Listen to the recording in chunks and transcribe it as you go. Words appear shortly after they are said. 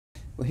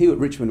Well, here at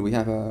Richmond we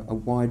have a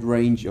wide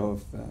range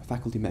of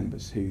faculty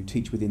members who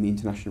teach within the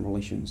international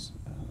relations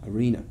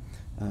arena.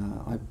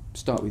 I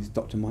start with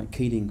Dr. Mike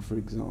Keating, for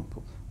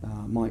example.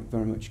 Mike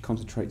very much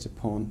concentrates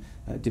upon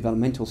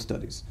developmental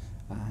studies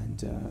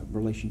and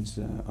relations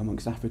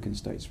amongst African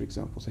states, for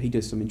example. So he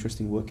does some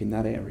interesting work in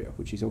that area,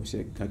 which is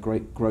obviously a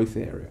great growth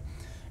area.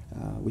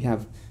 We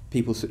have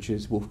people such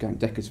as Wolfgang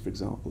Deckers, for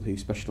example, who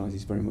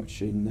specialises very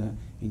much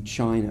in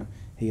China.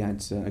 He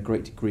adds a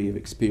great degree of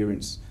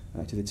experience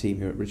to the team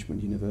here at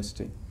Richmond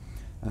University.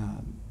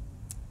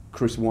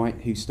 Chris White,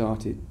 who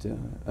started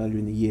earlier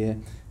in the year,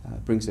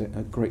 brings a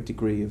great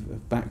degree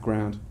of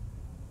background,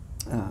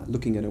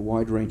 looking at a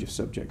wide range of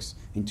subjects,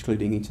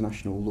 including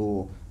international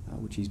law,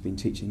 which he's been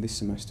teaching this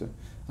semester.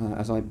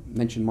 As I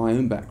mentioned, my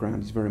own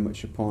background is very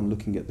much upon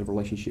looking at the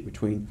relationship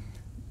between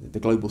the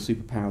global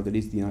superpower that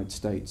is the United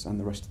States and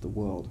the rest of the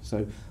world.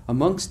 So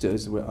amongst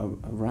us,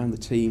 around the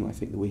team, I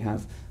think that we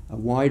have a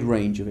wide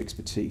range of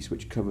expertise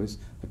which covers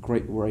a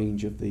great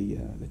range of the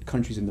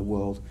countries in the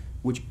world,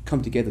 which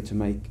come together to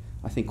make,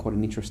 I think, quite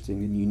an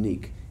interesting and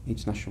unique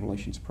international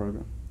relations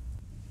program.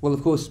 Well,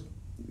 of course,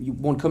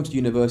 one comes to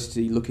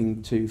university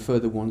looking to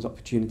further one's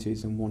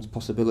opportunities and one's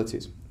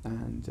possibilities,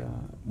 and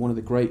one of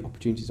the great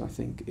opportunities, I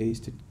think, is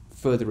to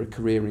further a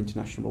career in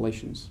international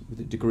relations with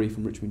a degree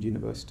from Richmond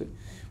University.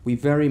 We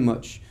very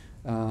much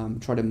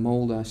try to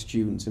mould our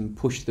students and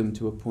push them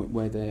to a point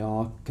where they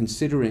are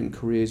considering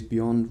careers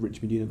beyond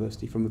Richmond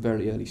University from a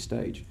very early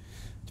stage.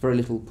 There's very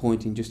little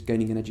point in just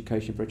gaining an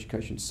education for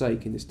education's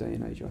sake in this day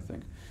and age, I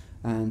think.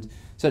 And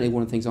certainly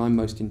one of the things I'm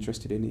most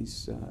interested in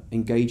is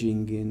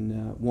engaging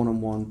in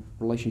one-on-one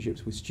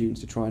relationships with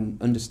students to try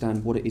and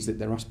understand what it is that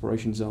their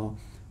aspirations are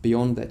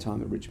beyond their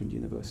time at Richmond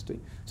University,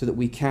 so that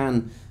we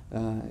can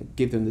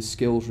give them the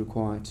skills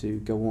required to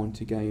go on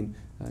to gain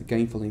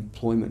gainful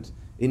employment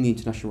in the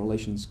international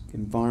relations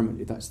environment,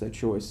 if that's their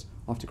choice,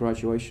 after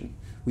graduation.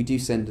 We do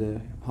send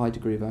a high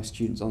degree of our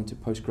students on to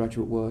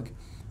postgraduate work,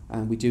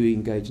 and we do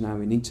engage now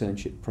in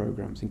internship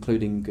programs,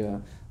 including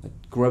a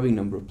growing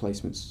number of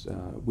placements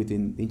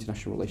within the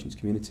international relations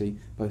community,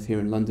 both here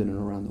in London and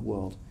around the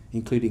world,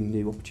 including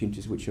new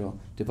opportunities which are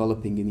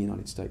developing in the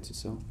United States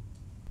itself.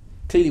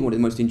 Clearly, one of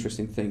the most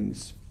interesting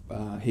things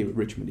here at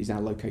Richmond is our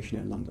location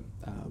in London,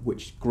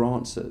 which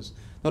grants us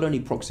not only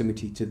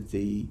proximity to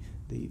the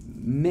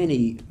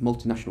many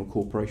multinational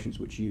corporations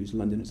which use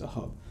London as a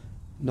hub,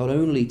 not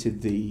only to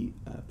the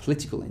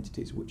political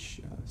entities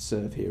which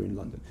serve here in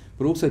London,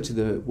 but also to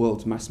the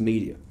world's mass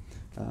media.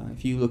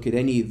 If you look at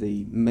any of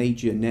the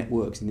major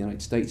networks in the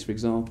United States, for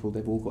example,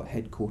 they've all got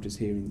headquarters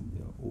here,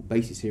 or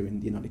bases here in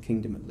the United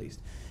Kingdom at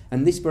least.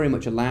 And this very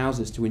much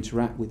allows us to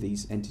interact with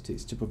these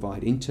entities, to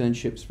provide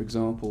internships, for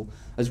example,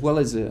 as well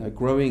as a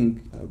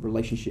growing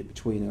relationship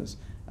between us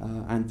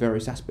and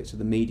various aspects of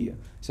the media.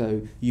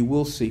 So you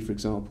will see, for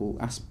example,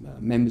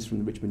 members from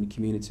the Richmond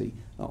community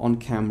on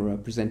camera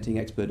presenting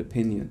expert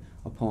opinion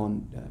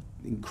upon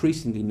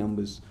increasingly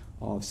numbers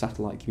of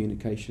satellite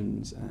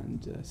communications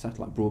and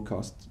satellite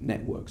broadcast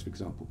networks, for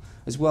example,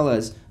 as well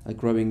as a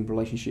growing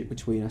relationship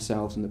between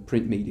ourselves and the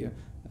print media.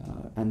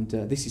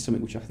 This is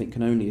something which I think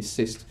can only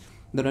assist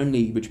not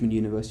only Richmond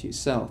University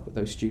itself, but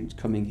those students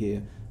coming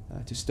here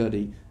to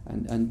study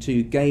and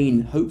to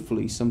gain,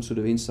 hopefully, some sort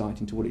of insight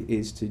into what it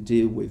is to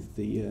deal with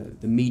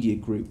the media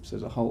groups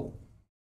as a whole.